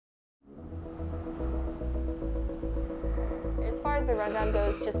as the rundown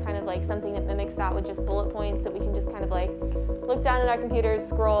goes, just kind of like something that mimics that with just bullet points that we can just kind of like look down at our computers,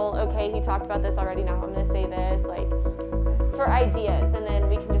 scroll, okay, he talked about this already, now I'm gonna say this, like for ideas, and then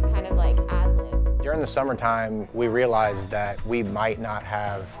we can just kind of like ad-lib. During the summertime, we realized that we might not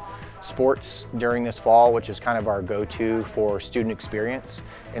have sports during this fall, which is kind of our go-to for student experience.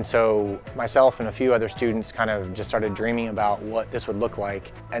 And so myself and a few other students kind of just started dreaming about what this would look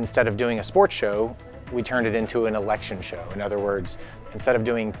like. Instead of doing a sports show, we turned it into an election show. In other words, instead of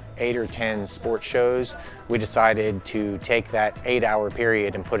doing 8 or 10 sports shows, we decided to take that 8-hour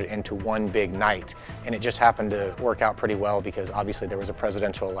period and put it into one big night. And it just happened to work out pretty well because obviously there was a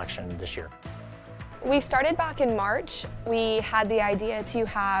presidential election this year. We started back in March. We had the idea to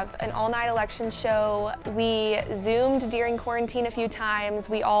have an all-night election show. We Zoomed during quarantine a few times.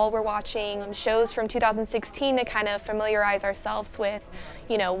 We all were watching shows from 2016 to kind of familiarize ourselves with,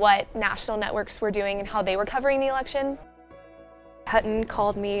 what national networks were doing and how they were covering the election. Hutton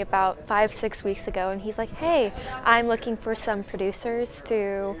called me about 5-6 weeks ago and he's like, hey, I'm looking for some producers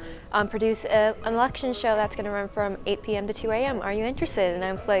to produce an election show that's going to run from 8 p.m. to 2 a.m. Are you interested? And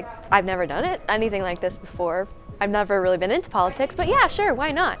I was like, I've never done anything like this before. I've never really been into politics, but yeah, sure, why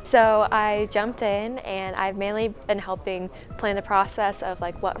not? So I jumped in and I've mainly been helping plan the process of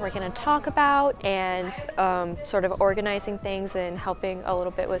like what we're going to talk about and sort of organizing things and helping a little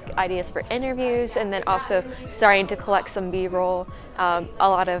bit with ideas for interviews, and then also starting to collect some B-roll, a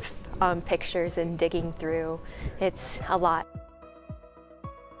lot of pictures and digging through. It's a lot.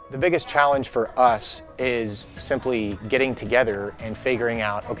 The biggest challenge for us is simply getting together and figuring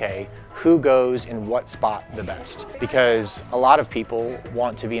out, okay, who goes in what spot the best? Because a lot of people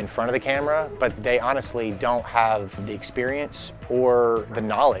want to be in front of the camera, but they honestly don't have the experience or the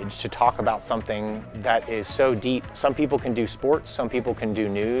knowledge to talk about something that is so deep. Some people can do sports, some people can do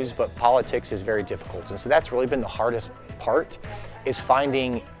news, but politics is very difficult. And so that's really been the hardest part, is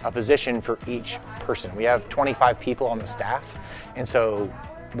finding a position for each person. We have 25 people on the staff, and so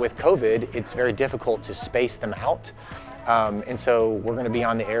with COVID, it's very difficult to space them out. And so we're going to be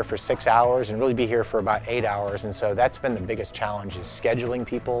on the air for 6 hours and really be here for about 8 hours. And so that's been the biggest challenge, is scheduling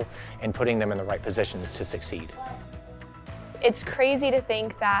people and putting them in the right positions to succeed. It's crazy to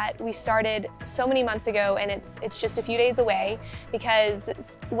think that we started so many months ago and it's just a few days away, because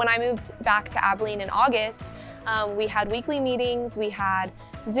when I moved back to Abilene in August, we had weekly meetings, we had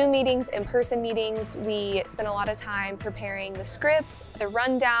Zoom meetings, in-person meetings. We spent a lot of time preparing the script, the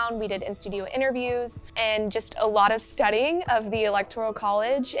rundown, we did in-studio interviews, and just a lot of studying of the Electoral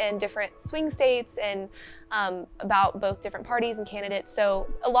College and different swing states and about both different parties and candidates. So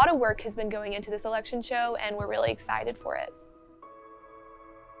a lot of work has been going into this election show and we're really excited for it.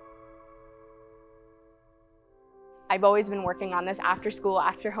 I've always been working on this after school,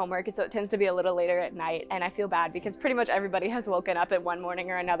 after homework, and so it tends to be a little later at night, and I feel bad because pretty much everybody has woken up at one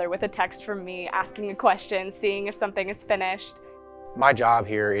morning or another with a text from me asking a question, seeing if something is finished. My job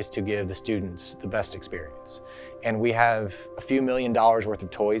here is to give the students the best experience. And we have a few $1 million worth of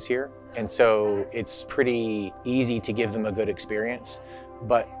toys here, and so it's pretty easy to give them a good experience.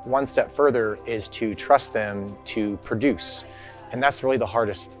 But one step further is to trust them to produce, and that's really the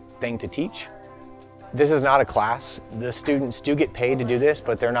hardest thing to teach. This is not a class. The students do get paid to do this,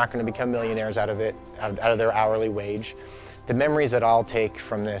 but they're not going to become millionaires out of it, out of their hourly wage. The memories that I'll take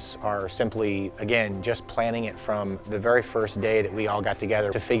from this are simply, again, just planning it from the very first day that we all got together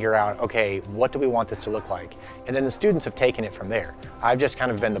to figure out, okay, what do we want this to look like? And then the students have taken it from there. I've just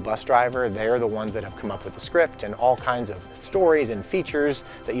kind of been the bus driver. They're the ones that have come up with the script and all kinds of stories and features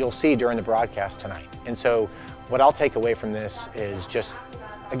that you'll see during the broadcast tonight. And so what I'll take away from this is just,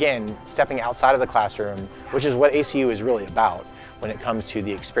 again, stepping outside of the classroom, which is what ACU is really about when it comes to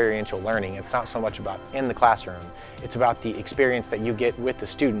the experiential learning. It's not so much about in the classroom, it's about the experience that you get with the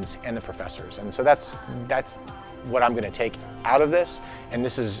students and the professors. And so that's what I'm going to take out of this, and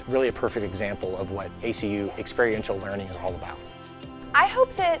this is really a perfect example of what ACU experiential learning is all about. I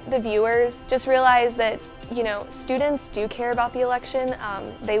hope that the viewers just realize that, students do care about the election.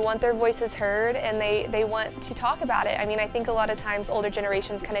 They want their voices heard and they want to talk about it. I mean, I think a lot of times older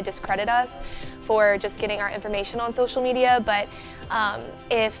generations kind of discredit us for just getting our information on social media, but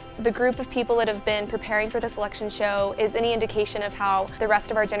if the group of people that have been preparing for this election show is any indication of how the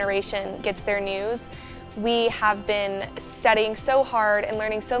rest of our generation gets their news, we have been studying so hard and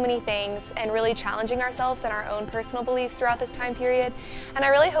learning so many things and really challenging ourselves and our own personal beliefs throughout this time period. And I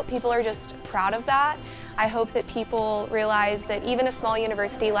really hope people are just proud of that. I hope that people realize that even a small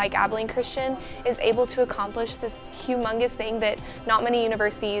university like Abilene Christian is able to accomplish this humongous thing that not many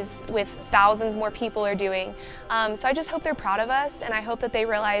universities with thousands more people are doing. So I just hope they're proud of us, and I hope that they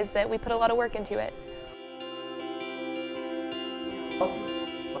realize that we put a lot of work into it.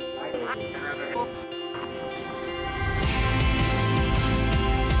 Right.